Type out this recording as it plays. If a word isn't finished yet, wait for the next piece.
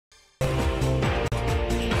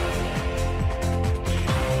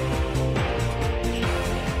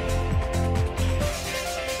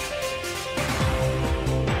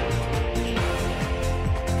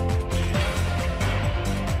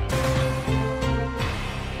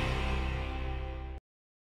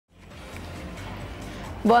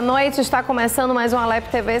Boa noite, está começando mais um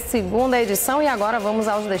Alepi TV, segunda edição, e agora vamos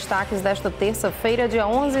aos destaques desta terça-feira, dia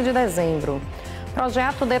 11 de dezembro.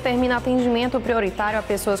 Projeto determina atendimento prioritário a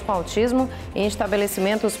pessoas com autismo em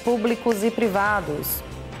estabelecimentos públicos e privados.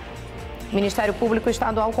 Ministério Público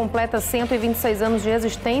Estadual completa 126 anos de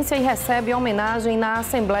existência e recebe homenagem na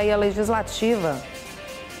Assembleia Legislativa.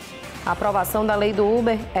 A aprovação da lei do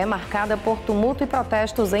Uber é marcada por tumulto e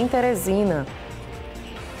protestos em Teresina.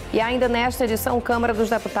 E ainda nesta edição, Câmara dos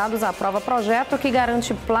Deputados aprova projeto que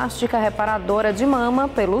garante plástica reparadora de mama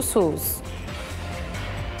pelo SUS.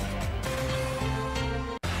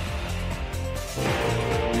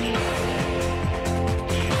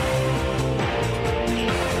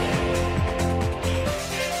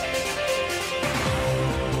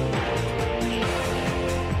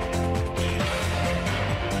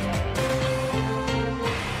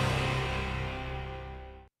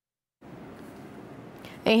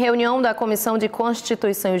 Em reunião da Comissão de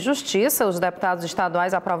Constituição e Justiça, os deputados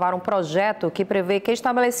estaduais aprovaram um projeto que prevê que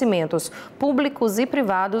estabelecimentos públicos e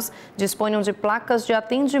privados disponham de placas de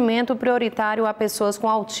atendimento prioritário a pessoas com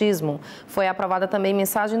autismo. Foi aprovada também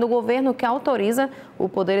mensagem do governo que autoriza o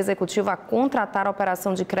Poder Executivo a contratar a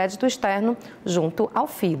operação de crédito externo junto ao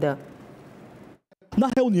FIDA. Na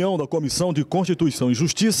reunião da Comissão de Constituição e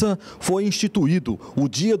Justiça, foi instituído o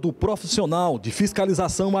Dia do Profissional de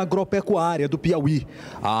Fiscalização Agropecuária do Piauí.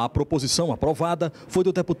 A proposição aprovada foi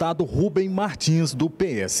do deputado Rubem Martins, do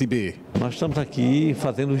PSB. Nós estamos aqui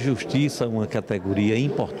fazendo justiça a uma categoria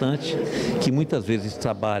importante que muitas vezes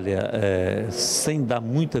trabalha sem dar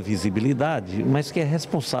muita visibilidade, mas que é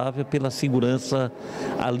responsável pela segurança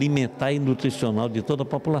alimentar e nutricional de toda a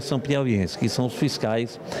população piauiense, que são os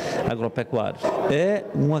fiscais agropecuários. É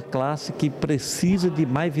uma classe que precisa de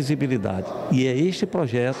mais visibilidade e é este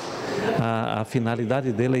projeto, a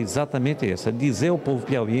finalidade dele é exatamente essa, dizer ao povo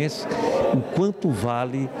piauiense o quanto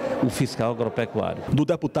vale o fiscal agropecuário. Do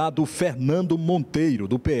deputado Fernando Monteiro,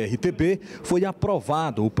 do PRTB, foi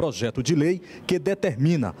aprovado o projeto de lei que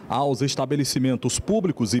determina aos estabelecimentos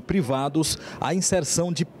públicos e privados a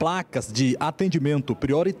inserção de placas de atendimento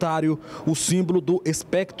prioritário, o símbolo do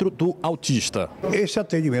espectro do autista. Esse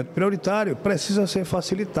atendimento prioritário precisa ser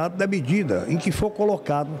facilitado na medida em que for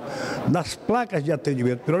colocado nas placas de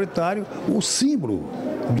atendimento prioritário o símbolo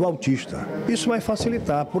do autista. Isso vai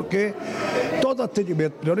facilitar, porque todo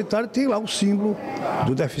atendimento prioritário tem lá o símbolo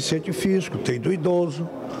do deficiente físico, tem do idoso.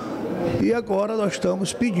 E agora nós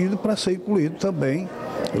estamos pedindo para ser incluído também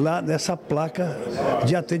lá nessa placa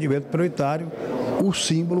de atendimento prioritário o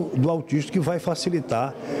símbolo do autista, que vai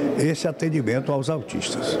facilitar esse atendimento aos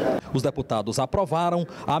autistas. Os deputados aprovaram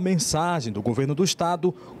a mensagem do governo do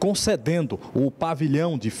estado concedendo o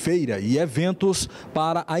pavilhão de feira e eventos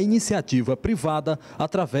para a iniciativa privada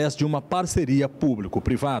através de uma parceria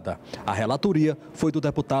público-privada. A relatoria foi do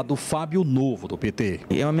deputado Fábio Novo, do PT.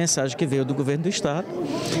 É uma mensagem que veio do governo do estado,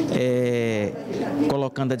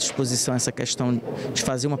 colocando à disposição essa questão de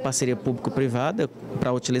fazer uma parceria público-privada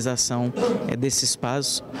para a utilização desse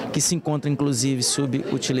espaço, que se encontra inclusive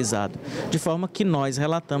subutilizado. De forma que nós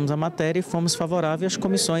relatamos a matéria e fomos favoráveis, as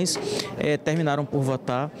comissões terminaram por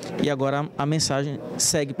votar e agora a mensagem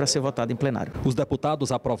segue para ser votada em plenário. Os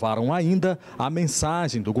deputados aprovaram ainda a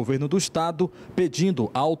mensagem do governo do estado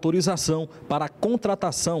pedindo a autorização para a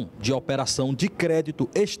contratação de operação de crédito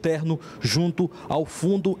externo junto ao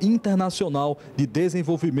Fundo Internacional de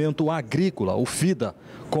Desenvolvimento Agrícola, o FIDA,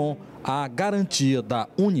 com a garantia da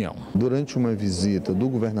União. Durante uma visita do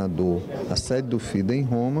governador à sede do FIDA em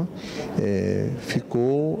Roma,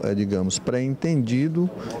 ficou, digamos, pré-entendido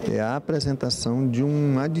a apresentação de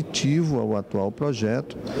um aditivo ao atual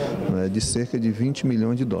projeto de cerca de 20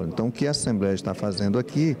 milhões de dólares. Então, o que a Assembleia está fazendo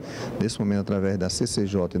aqui, nesse momento, através da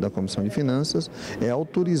CCJ e da Comissão de Finanças, é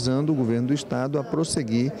autorizando o governo do estado a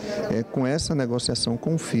prosseguir com essa negociação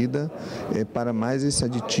com o FIDA para mais esse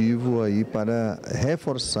aditivo aí, para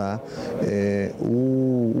reforçar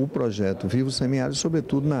o projeto Vivo Semiárido,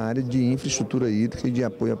 sobretudo na área de infraestrutura hídrica e de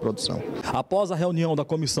apoio à produção. Após a reunião da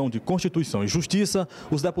Comissão de Constituição e Justiça,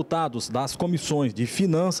 os deputados das comissões de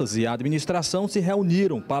Finanças e Administração se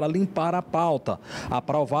reuniram para limpar a pauta.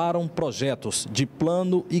 Aprovaram projetos de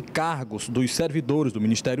plano e cargos dos servidores do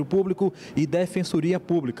Ministério Público e Defensoria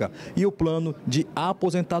Pública e o plano de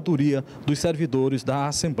aposentadoria dos servidores da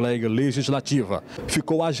Assembleia Legislativa.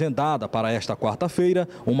 Ficou agendada para esta quarta-feira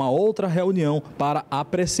uma outra reunião para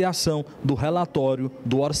apreciação divulgação do relatório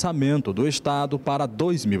do orçamento do Estado para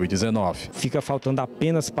 2019. Fica faltando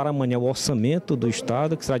apenas para amanhã o orçamento do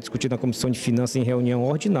Estado, que será discutido na Comissão de Finanças em reunião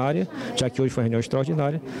ordinária, já que hoje foi reunião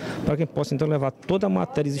extraordinária, para que possa então levar toda a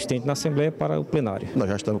matéria existente na Assembleia para o plenário. Nós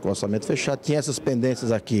já estamos com o orçamento fechado, tinha essas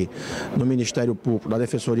pendências aqui no Ministério Público, na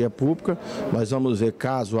Defensoria Pública. Nós vamos ver,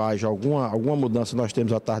 caso haja alguma mudança, nós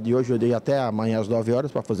temos a tarde de hoje, eu dei até amanhã às 9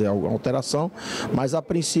 horas para fazer alguma alteração, mas a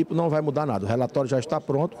princípio não vai mudar nada. O relatório já está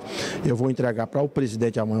pronto, eu vou entregar para o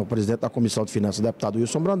presidente amanhã, o presidente da Comissão de Finanças, o deputado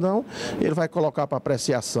Wilson Brandão, ele vai colocar para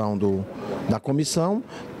apreciação da comissão,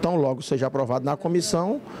 tão logo seja aprovado na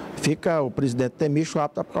comissão, fica o presidente Temício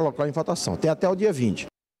apto para colocar em votação. Tem até o dia 20.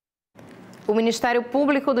 O Ministério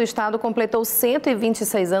Público do Estado completou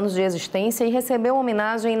 126 anos de existência e recebeu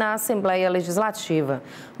homenagem na Assembleia Legislativa.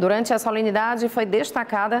 Durante a solenidade foi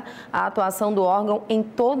destacada a atuação do órgão em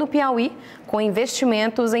todo o Piauí, com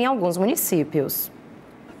investimentos em alguns municípios.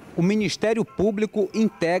 O Ministério Público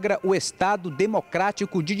integra o Estado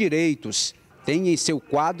Democrático de Direitos. Tem em seu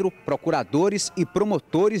quadro procuradores e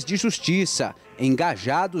promotores de justiça,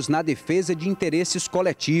 engajados na defesa de interesses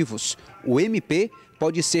coletivos. O MP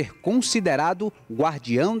pode ser considerado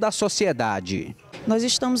guardião da sociedade. Nós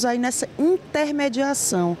estamos aí nessa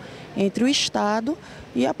intermediação entre o Estado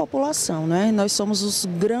e a população, né? Nós somos os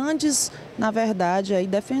grandes, na verdade, aí,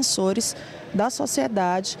 defensores da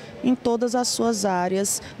sociedade em todas as suas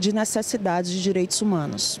áreas de necessidades de direitos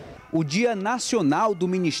humanos. O Dia Nacional do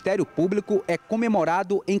Ministério Público é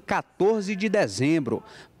comemorado em 14 de dezembro.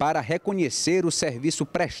 Para reconhecer o serviço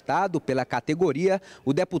prestado pela categoria,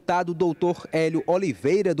 o deputado Dr. Hélio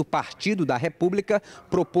Oliveira, do Partido da República,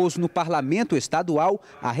 propôs no Parlamento Estadual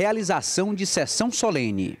a realização de sessão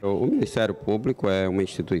solene. O Ministério Público é uma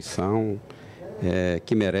instituição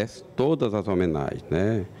que merece todas as homenagens,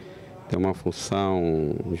 né? Tem uma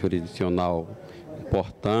função jurisdicional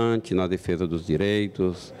importante na defesa dos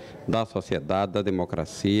direitos, da sociedade, da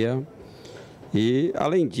democracia e,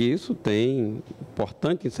 além disso, tem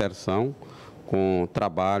importante inserção com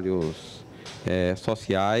trabalhos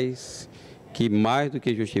sociais que mais do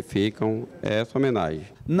que justificam essa homenagem.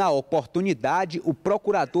 Na oportunidade, o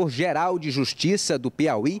Procurador-Geral de Justiça do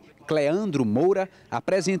Piauí, Cleandro Moura,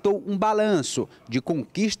 apresentou um balanço de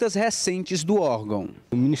conquistas recentes do órgão.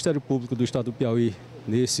 O Ministério Público do Estado do Piauí,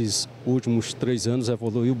 nesses últimos 3 anos,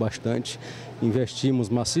 evoluiu bastante. Investimos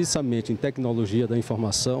maciçamente em tecnologia da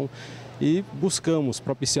informação e buscamos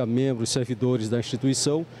propiciar membros e servidores da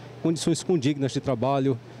instituição condições condignas de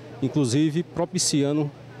trabalho, inclusive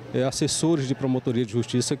propiciando assessores de promotoria de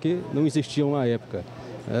justiça que não existiam na época.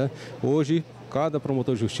 Hoje, cada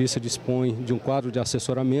promotor de justiça dispõe de um quadro de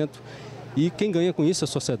assessoramento e quem ganha com isso é a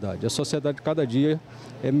sociedade. A sociedade cada dia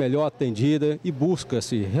é melhor atendida e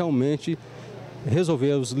busca-se realmente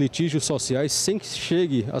resolver os litígios sociais sem que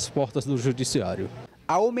chegue às portas do judiciário.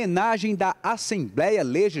 A homenagem da Assembleia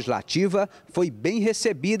Legislativa foi bem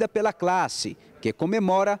recebida pela classe, que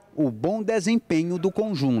comemora o bom desempenho do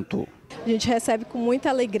conjunto. A gente recebe com muita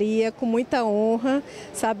alegria, com muita honra,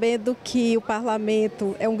 sabendo que o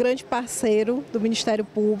Parlamento é um grande parceiro do Ministério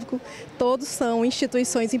Público. Todos são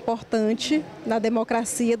instituições importantes na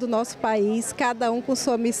democracia do nosso país, cada um com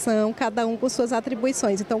sua missão, cada um com suas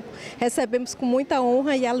atribuições. Então, recebemos com muita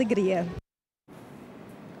honra e alegria.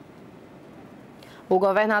 O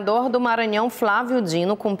governador do Maranhão, Flávio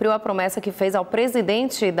Dino, cumpriu a promessa que fez ao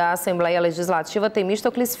presidente da Assembleia Legislativa,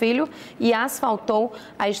 Temístocles Filho, e asfaltou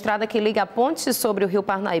a estrada que liga a ponte sobre o Rio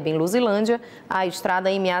Parnaíba, em Luzilândia, à estrada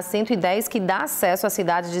MA-110, que dá acesso à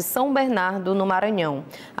cidade de São Bernardo, no Maranhão.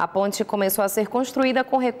 A ponte começou a ser construída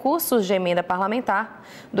com recursos de emenda parlamentar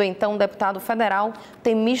do então deputado federal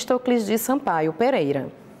Temístocles de Sampaio Pereira.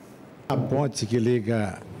 A ponte que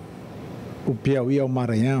liga o Piauí ao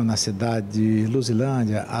Maranhão, na cidade de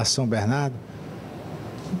Luzilândia, a São Bernardo,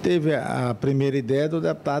 teve a primeira ideia do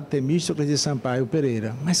deputado Temístocles de Sampaio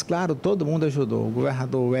Pereira. Mas, claro, todo mundo ajudou. O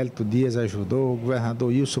governador Wellington Dias ajudou, o governador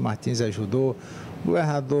Wilson Martins ajudou, o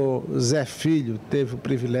governador Zé Filho teve o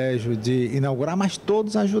privilégio de inaugurar, mas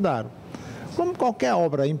todos ajudaram. Como qualquer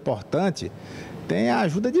obra importante, tem a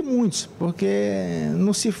ajuda de muitos, porque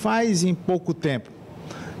não se faz em pouco tempo.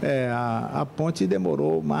 A ponte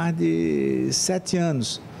demorou mais de 7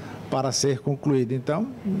 anos para ser concluída, então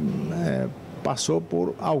passou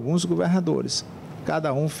por alguns governadores,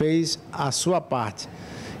 cada um fez a sua parte.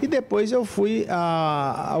 E depois eu fui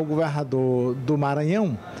ao governador do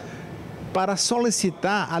Maranhão para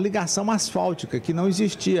solicitar a ligação asfáltica, que não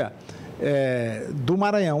existia, do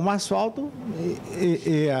Maranhão, um asfalto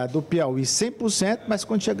e a do Piauí 100%, mas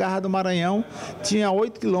quando chegava do Maranhão tinha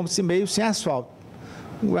 8,5 km sem asfalto.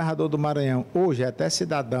 O governador do Maranhão, hoje é até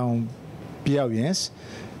cidadão piauiense,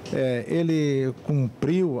 ele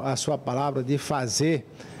cumpriu a sua palavra de fazer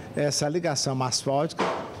essa ligação asfáltica,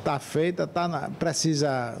 está feita,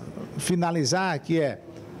 precisa finalizar,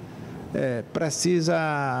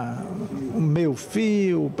 precisa um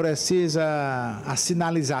meio-fio, precisa a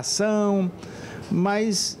sinalização,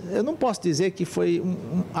 mas eu não posso dizer que foi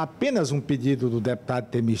apenas um pedido do deputado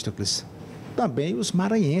Temístocles. Também os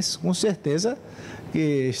maranhenses, com certeza,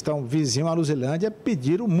 que estão vizinhos à Luzilândia,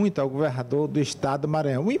 pediram muito ao governador do estado do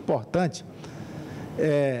Maranhão. O importante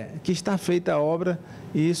é que está feita a obra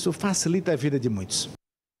e isso facilita a vida de muitos.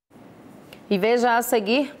 E veja a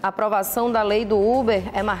seguir, a aprovação da lei do Uber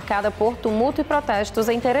é marcada por tumulto e protestos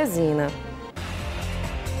em Teresina.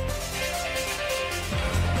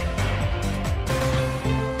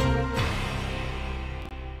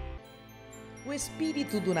 O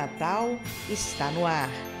espírito do Natal está no ar.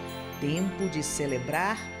 Tempo de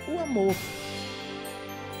celebrar o amor.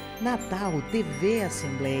 Natal TV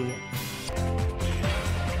Assembleia.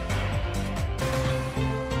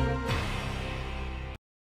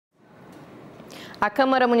 A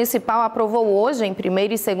Câmara Municipal aprovou hoje, em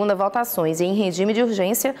primeira e segunda votações e em regime de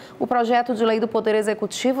urgência, o projeto de lei do Poder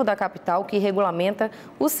Executivo da capital que regulamenta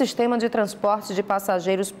o sistema de transporte de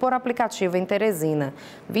passageiros por aplicativo em Teresina.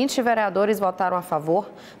 20 vereadores votaram a favor,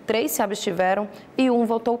 3 se abstiveram e 1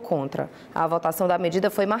 votou contra. A votação da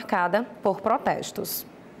medida foi marcada por protestos.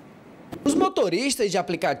 Os motoristas de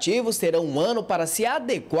aplicativos terão um ano para se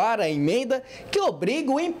adequar à emenda que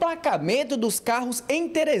obriga o emplacamento dos carros em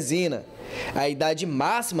Teresina. A idade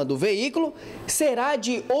máxima do veículo será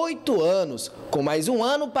de 8 anos, com mais um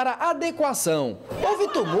ano para adequação. Houve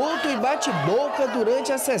tumulto e bate-boca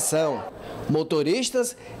durante a sessão.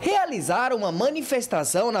 Motoristas realizaram uma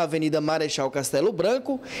manifestação na Avenida Marechal Castelo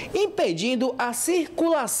Branco, impedindo a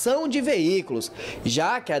circulação de veículos,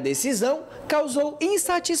 já que a decisão causou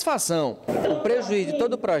insatisfação. O prejuízo de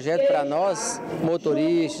todo o projeto para nós,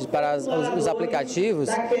 motoristas, para os aplicativos,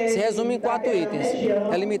 se resume em 4 itens.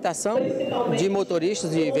 A limitação de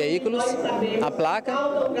motoristas de veículos, a placa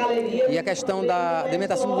e a questão da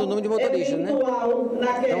limitação do número de motoristas, né?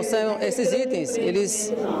 Então, são esses itens,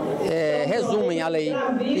 eles resumem a lei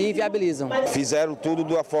e inviabilizam. Fizeram tudo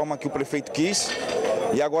da forma que o prefeito quis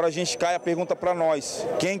e agora a gente cai a pergunta para nós,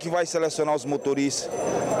 quem que vai selecionar os motoristas?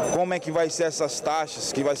 Como é que vai ser essas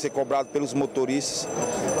taxas que vai ser cobrado pelos motoristas?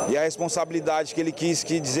 E a responsabilidade que ele quis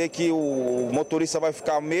dizer que o motorista vai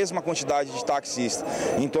ficar a mesma quantidade de taxista.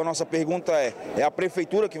 Então a nossa pergunta é a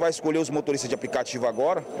prefeitura que vai escolher os motoristas de aplicativo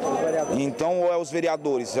agora? Então ou é os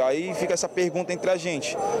vereadores? Aí fica essa pergunta entre a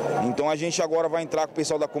gente. Então a gente agora vai entrar com o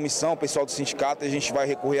pessoal da comissão, o pessoal do sindicato, a gente vai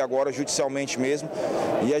recorrer agora judicialmente mesmo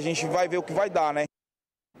e a gente vai ver o que vai dar, né?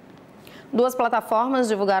 2 plataformas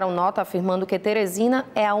divulgaram nota afirmando que Teresina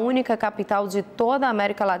é a única capital de toda a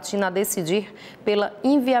América Latina a decidir pela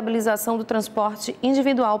inviabilização do transporte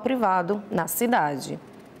individual privado na cidade.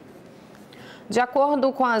 De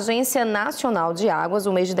acordo com a Agência Nacional de Águas,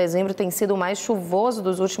 o mês de dezembro tem sido o mais chuvoso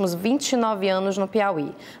dos últimos 29 anos no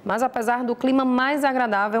Piauí. Mas apesar do clima mais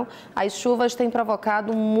agradável, as chuvas têm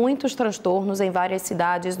provocado muitos transtornos em várias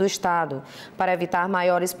cidades do estado. Para evitar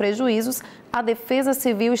maiores prejuízos, a Defesa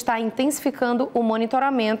Civil está intensificando o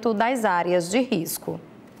monitoramento das áreas de risco.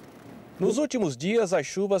 Nos últimos dias, as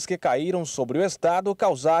chuvas que caíram sobre o estado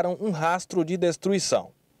causaram um rastro de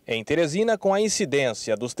destruição. Em Teresina, com a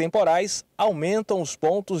incidência dos temporais, aumentam os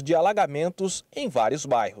pontos de alagamentos em vários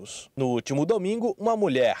bairros. No último domingo, uma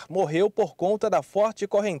mulher morreu por conta da forte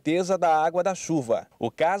correnteza da água da chuva. O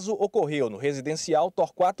caso ocorreu no residencial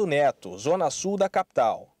Torquato Neto, zona sul da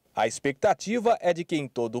capital. A expectativa é de que em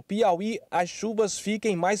todo o Piauí as chuvas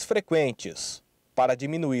fiquem mais frequentes. Para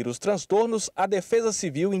diminuir os transtornos, a Defesa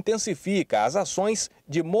Civil intensifica as ações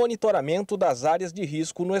de monitoramento das áreas de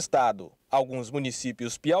risco no estado. Alguns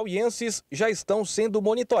municípios piauienses já estão sendo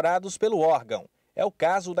monitorados pelo órgão. É o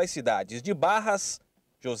caso das cidades de Barras,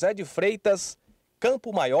 José de Freitas,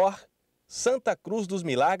 Campo Maior, Santa Cruz dos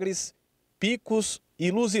Milagres, Picos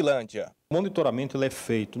e Luzilândia. O monitoramento é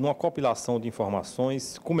feito numa compilação de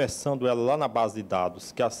informações, começando ela lá na base de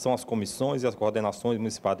dados, que são as comissões e as coordenações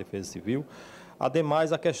municipais de defesa civil.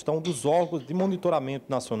 Ademais, a questão dos órgãos de monitoramento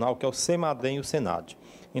nacional, que é o SEMADEM e o SENAD.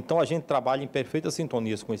 Então, a gente trabalha em perfeita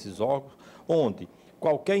sintonia com esses órgãos, onde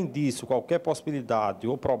qualquer indício, qualquer possibilidade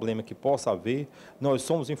ou problema que possa haver, nós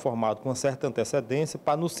somos informados com uma certa antecedência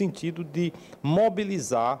para no sentido de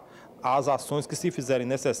mobilizar as ações que se fizerem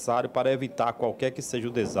necessário para evitar qualquer que seja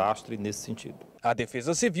o desastre nesse sentido. A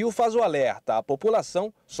Defesa Civil faz o alerta à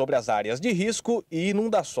população sobre as áreas de risco e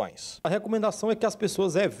inundações. A recomendação é que as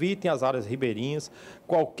pessoas evitem as áreas ribeirinhas,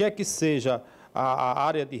 qualquer que seja a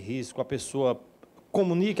área de risco, a pessoa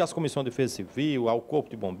comunique às comissões de defesa civil, ao Corpo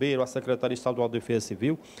de Bombeiro, à Secretaria Estadual de Defesa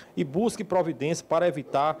Civil e busque providência para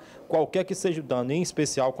evitar qualquer que seja o dano, em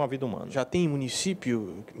especial com a vida humana. Já tem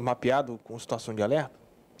município mapeado com situação de alerta?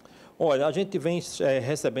 Olha, a gente vem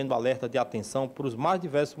recebendo alerta de atenção para os mais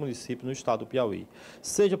diversos municípios no estado do Piauí.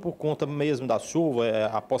 Seja por conta mesmo da chuva,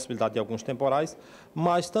 a possibilidade de alguns temporais,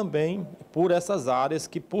 mas também por essas áreas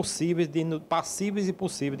passíveis e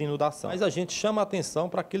possíveis de inundação. Mas a gente chama a atenção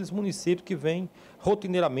para aqueles municípios que vêm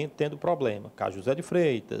rotineiramente tendo problema. Cajuzé de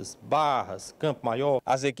Freitas, Barras, Campo Maior.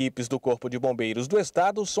 As equipes do Corpo de Bombeiros do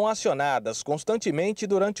Estado são acionadas constantemente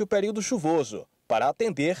durante o período chuvoso para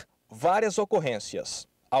atender várias ocorrências.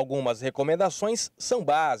 Algumas recomendações são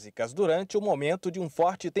básicas durante o momento de um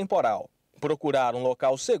forte temporal. Procurar um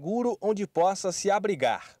local seguro onde possa se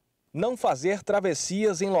abrigar. Não fazer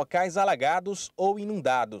travessias em locais alagados ou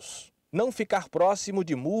inundados. Não ficar próximo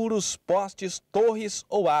de muros, postes, torres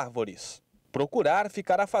ou árvores. Procurar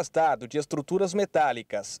ficar afastado de estruturas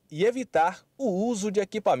metálicas e evitar o uso de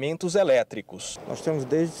equipamentos elétricos. Nós temos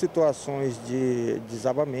desde situações de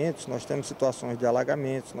desabamentos, nós temos situações de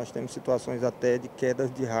alagamentos, nós temos situações até de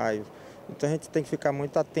quedas de raios. Então a gente tem que ficar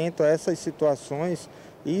muito atento a essas situações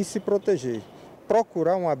e se proteger.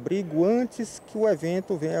 Procurar um abrigo antes que o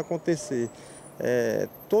evento venha a acontecer.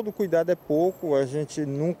 Todo cuidado é pouco, a gente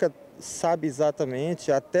nunca sabe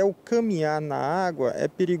exatamente, até o caminhar na água é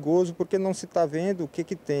perigoso porque não se está vendo o que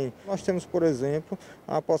tem. Nós temos, por exemplo,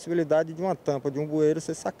 a possibilidade de uma tampa de um bueiro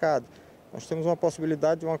ser sacada. Nós temos uma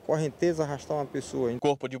possibilidade de uma correnteza arrastar uma pessoa.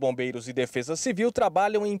 Corpo de Bombeiros e Defesa Civil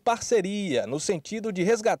trabalham em parceria no sentido de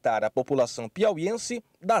resgatar a população piauiense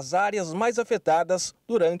das áreas mais afetadas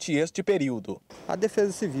durante este período. A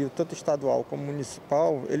Defesa Civil, tanto estadual como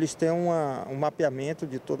municipal, eles têm um mapeamento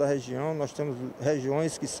de toda a região. Nós temos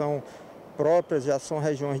regiões que são próprias, já são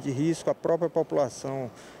regiões de risco. A própria população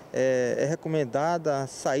é recomendada a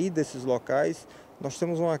sair desses locais. Nós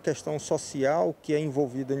temos uma questão social que é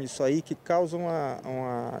envolvida nisso aí, que causa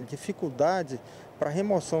uma dificuldade para a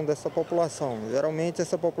remoção dessa população. Geralmente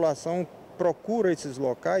essa população procura esses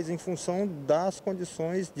locais em função das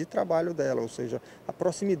condições de trabalho dela, ou seja, a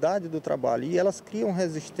proximidade do trabalho. E elas criam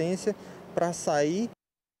resistência para sair.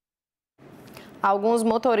 Alguns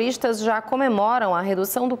motoristas já comemoram a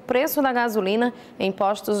redução do preço da gasolina em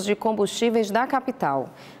postos de combustíveis da capital.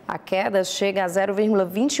 A queda chega a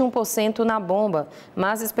 0,21% na bomba,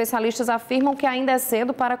 mas especialistas afirmam que ainda é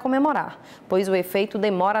cedo para comemorar, pois o efeito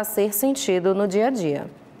demora a ser sentido no dia a dia.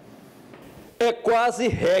 É quase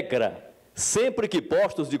regra. Sempre que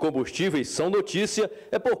postos de combustíveis são notícia,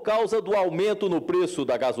 é por causa do aumento no preço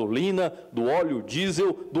da gasolina, do óleo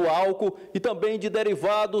diesel, do álcool e também de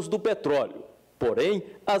derivados do petróleo. Porém,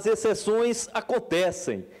 as exceções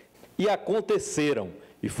acontecem e aconteceram.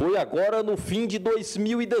 E foi agora no fim de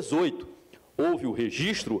 2018. Houve o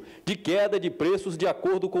registro de queda de preços de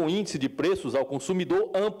acordo com o Índice de Preços ao Consumidor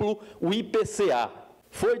Amplo, o IPCA.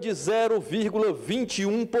 Foi de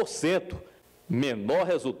 0,21%. Menor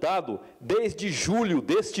resultado desde julho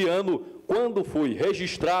deste ano, quando foi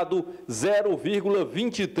registrado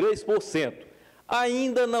 0,23%.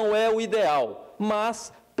 Ainda não é o ideal,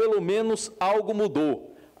 mas pelo menos algo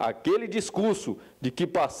mudou. Aquele discurso de que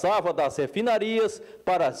passava das refinarias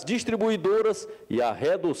para as distribuidoras e a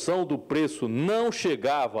redução do preço não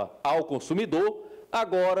chegava ao consumidor,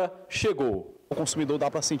 agora chegou. O consumidor dá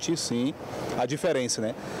para sentir sim a diferença,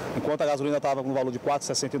 né? Enquanto a gasolina estava no valor de R$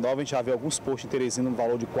 4,69, a gente já vê alguns postos em Teresina no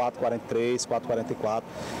valor de R$ 4,43, R$ 4,44.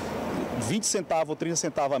 20 centavos ou 30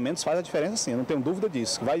 centavos a menos faz a diferença sim, não tenho dúvida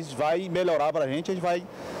disso. Vai melhorar para a gente vai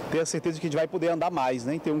ter a certeza de que a gente vai poder andar mais,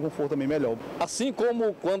 né? E ter um conforto também melhor. Assim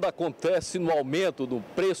como quando acontece no aumento do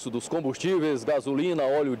preço dos combustíveis, gasolina,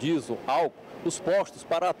 óleo diesel, álcool, os postos,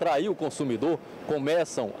 para atrair o consumidor,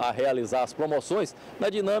 começam a realizar as promoções. Na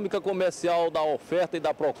dinâmica comercial da oferta e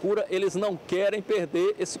da procura, eles não querem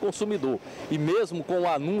perder esse consumidor. E mesmo com o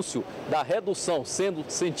anúncio da redução sendo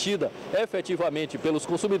sentida efetivamente pelos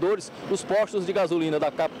consumidores, os postos de gasolina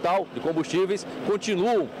da capital de combustíveis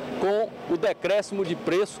continuam com o decréscimo de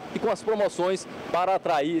preço e com as promoções para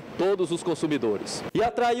atrair todos os consumidores. E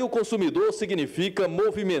atrair o consumidor significa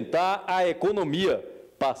movimentar a economia,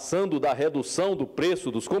 passando da redução do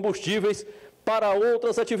preço dos combustíveis para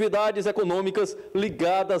outras atividades econômicas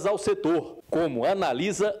ligadas ao setor, como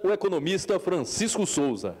analisa o economista Francisco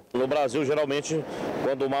Souza. No Brasil, geralmente,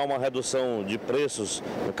 quando há uma redução de preços,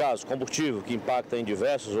 no caso, combustível, que impacta em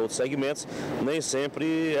diversos outros segmentos, nem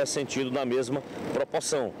sempre é sentido na mesma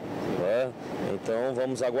proporção, né? Então,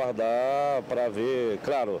 vamos aguardar para ver,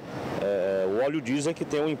 claro, o óleo diesel que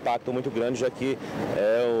tem um impacto muito grande, já que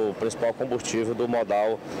é o principal combustível do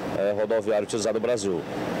modal rodoviário utilizado no Brasil.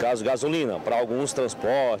 Caso gasolina, para alguns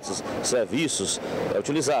transportes, serviços, é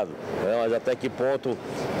utilizado. Mas até que ponto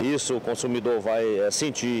isso o consumidor vai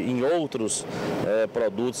sentir em outros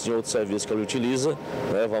produtos, em outros serviços que ele utiliza,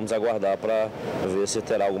 vamos aguardar para ver se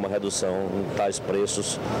terá alguma redução em tais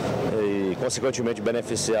preços e, consequentemente,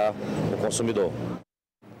 beneficiar o consumidor.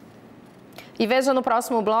 E veja no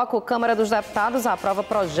próximo bloco, a Câmara dos Deputados aprova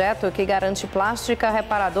projeto que garante plástica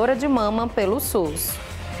reparadora de mama pelo SUS.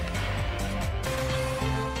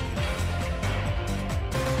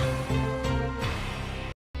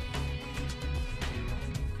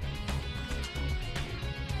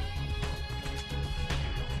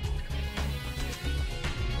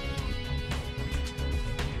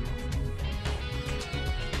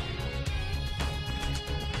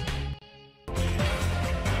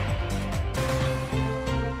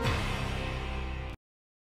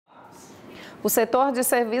 O setor de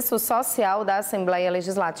serviço social da Assembleia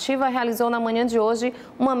Legislativa realizou na manhã de hoje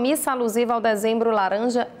uma missa alusiva ao Dezembro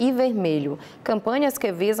laranja e vermelho, campanhas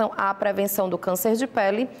que visam a prevenção do câncer de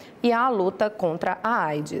pele e a luta contra a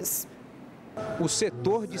AIDS. O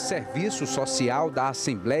setor de serviço social da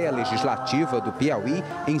Assembleia Legislativa do Piauí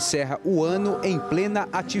encerra o ano em plena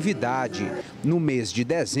atividade. No mês de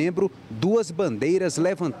dezembro, 2 bandeiras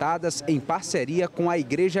levantadas em parceria com a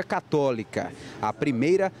Igreja Católica. A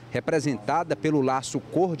primeira, representada pelo laço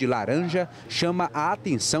cor de laranja, chama a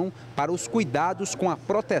atenção para os cuidados com a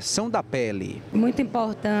proteção da pele. Muito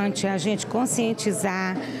importante a gente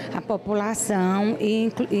conscientizar a população,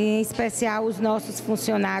 e em especial os nossos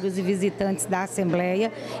funcionários e visitantes da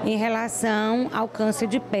Assembleia, em relação ao câncer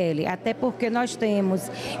de pele. Até porque nós temos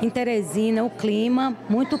em Teresina o clima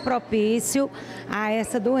muito propício a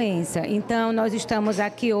essa doença. Então, nós estamos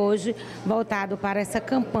aqui hoje voltado para essa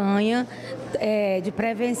campanha de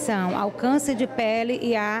prevenção ao câncer de pele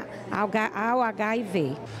e ao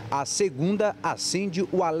HIV. A segunda acende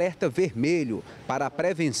o alerta vermelho para a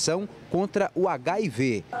prevenção contra o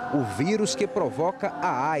HIV, o vírus que provoca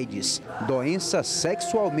a AIDS, doença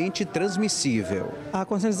sexualmente transmissível. A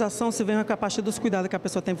conscientização se vem a partir dos cuidados que a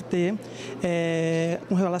pessoa tem que ter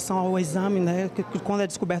com relação ao exame, né? Que quando é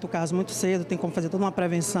descoberto o caso muito cedo, tem como fazer toda uma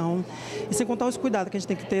prevenção. E sem contar os cuidados que a gente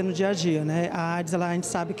tem que ter no dia a dia, né? A AIDS, a gente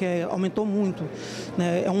sabe que aumentou muito,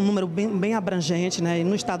 né? É um número bem abrangente, né? E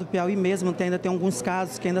no estado do Piauí mesmo ainda tem alguns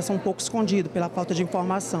casos que ainda são um pouco escondidos pela falta de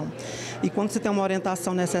informação. E quando você tem uma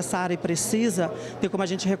orientação necessária e precisa, tem como a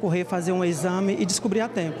gente recorrer, fazer um exame e descobrir a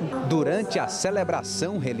tempo. Durante a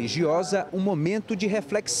celebração religiosa, um momento de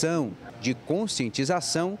reflexão, de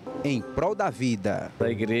conscientização em prol da vida. A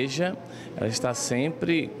igreja ela está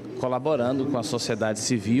sempre colaborando com a sociedade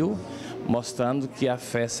civil, mostrando que a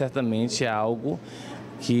fé certamente é algo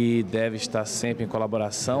que deve estar sempre em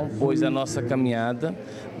colaboração, pois a nossa caminhada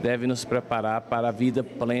deve nos preparar para a vida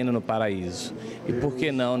plena no paraíso. E por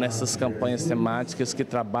que não, nessas campanhas temáticas que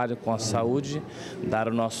trabalham com a saúde, dar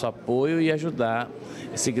o nosso apoio e ajudar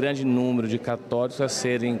esse grande número de católicos a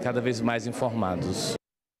serem cada vez mais informados.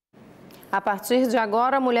 A partir de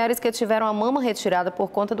agora, mulheres que tiveram a mama retirada por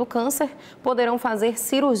conta do câncer poderão fazer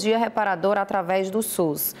cirurgia reparadora através do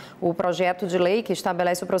SUS. O projeto de lei que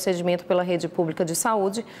estabelece o procedimento pela rede pública de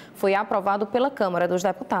saúde foi aprovado pela Câmara dos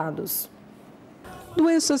Deputados.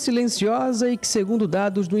 Doença silenciosa e que, segundo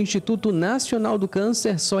dados do Instituto Nacional do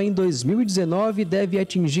Câncer, só em 2019 deve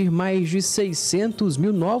atingir mais de 600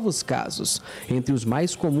 mil novos casos. Entre os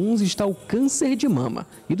mais comuns está o câncer de mama.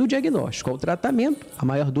 E do diagnóstico ao tratamento, a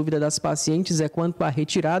maior dúvida das pacientes é quanto à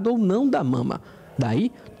retirada ou não da mama.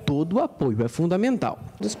 Daí, todo o apoio é fundamental.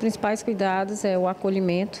 Um dos principais cuidados é o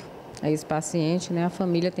acolhimento a esse paciente, né? A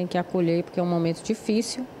família tem que acolher porque é um momento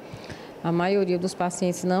difícil. A maioria dos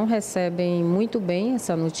pacientes não recebem muito bem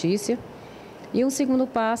essa notícia. E um segundo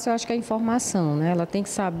passo, eu acho que é a informação, né? Ela tem que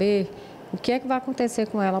saber o que é que vai acontecer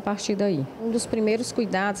com ela a partir daí. Um dos primeiros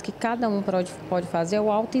cuidados que cada um pode fazer é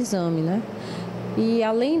o autoexame, né? E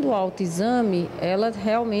além do autoexame, ela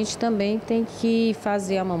realmente também tem que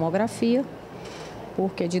fazer a mamografia,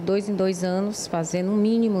 porque de 2 em 2 anos, fazer no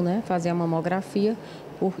mínimo, né? Fazer a mamografia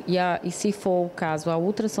e se for o caso, a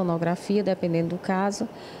ultrassonografia, dependendo do caso.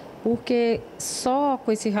 Porque só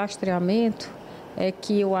com esse rastreamento é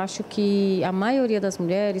que eu acho que a maioria das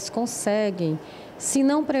mulheres conseguem, se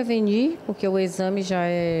não prevenir, porque o exame já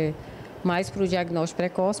é mais para o diagnóstico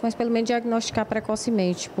precoce, mas pelo menos diagnosticar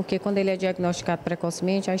precocemente, porque quando ele é diagnosticado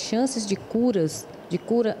precocemente, as chances de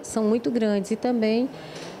cura são muito grandes. E também,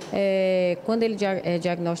 quando ele é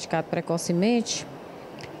diagnosticado precocemente,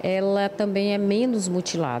 ela também é menos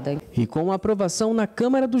mutilada. E com a aprovação na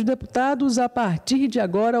Câmara dos Deputados, a partir de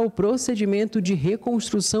agora, o procedimento de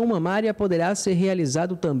reconstrução mamária poderá ser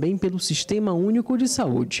realizado também pelo Sistema Único de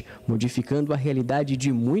Saúde, modificando a realidade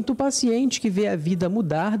de muito paciente que vê a vida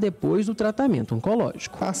mudar depois do tratamento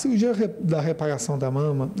oncológico. A cirurgia da reparação da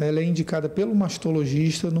mama, ela é indicada pelo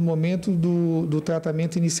mastologista no momento do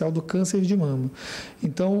tratamento inicial do câncer de mama.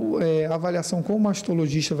 Então, a avaliação com o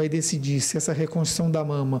mastologista vai decidir se essa reconstrução da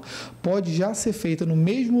mama pode já ser feita no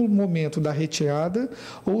mesmo momento da retirada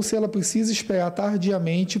ou se ela precisa esperar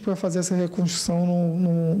tardiamente para fazer essa reconstrução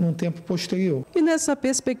num tempo posterior. E nessa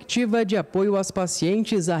perspectiva de apoio às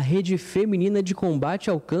pacientes, a Rede Feminina de Combate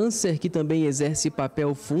ao Câncer, que também exerce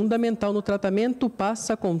papel fundamental no tratamento,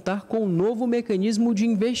 passa a contar com um novo mecanismo de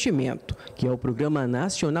investimento, que é o Programa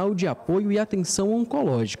Nacional de Apoio e Atenção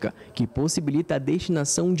Oncológica, que possibilita a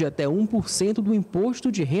destinação de até 1% do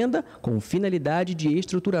imposto de renda com finalidade de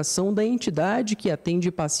estruturação da entidade que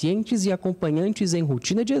atende pacientes e acompanhantes em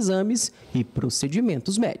rotina de exames e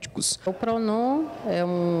procedimentos médicos. O PRONON é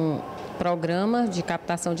um programa de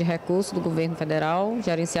captação de recursos do governo federal,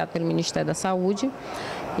 gerenciado pelo Ministério da Saúde.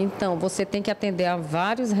 Então, você tem que atender a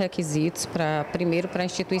vários requisitos, primeiro para a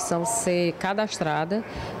instituição ser cadastrada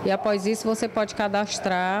e após isso você pode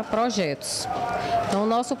cadastrar projetos. Então, o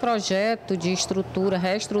nosso projeto de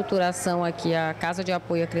reestruturação aqui, a Casa de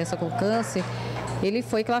Apoio à Criança com Câncer, ele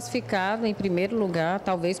foi classificado em primeiro lugar,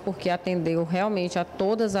 talvez porque atendeu realmente a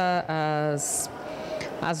todas as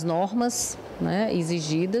normas, né,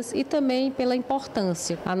 exigidas e também pela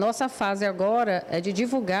importância. A nossa fase agora é de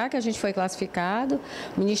divulgar que a gente foi classificado.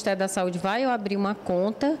 O Ministério da Saúde vai abrir uma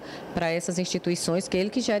conta para essas instituições, que é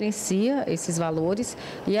ele que gerencia esses valores,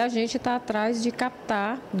 e a gente está atrás de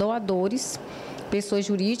captar doadores, pessoas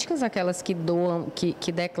jurídicas, aquelas que doam,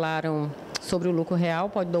 que declaram sobre o lucro real,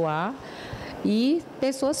 pode doar, e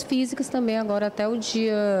pessoas físicas também, agora até o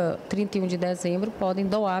dia 31 de dezembro, podem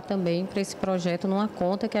doar também para esse projeto numa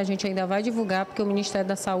conta que a gente ainda vai divulgar, porque o Ministério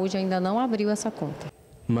da Saúde ainda não abriu essa conta.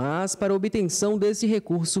 Mas, para a obtenção desse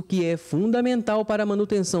recurso, que é fundamental para a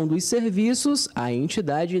manutenção dos serviços, a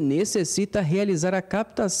entidade necessita realizar a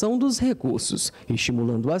captação dos recursos,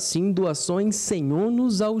 estimulando assim doações sem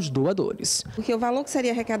ônus aos doadores. Porque o valor que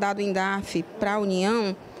seria arrecadado em DARF para a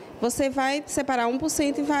União, você vai separar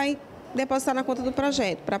 1% e vai depositar na conta do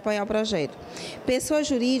projeto, para apoiar o projeto. Pessoas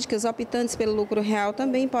jurídicas optantes pelo lucro real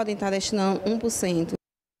também podem estar destinando 1%.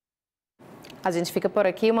 A gente fica por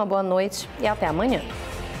aqui, uma boa noite e até amanhã.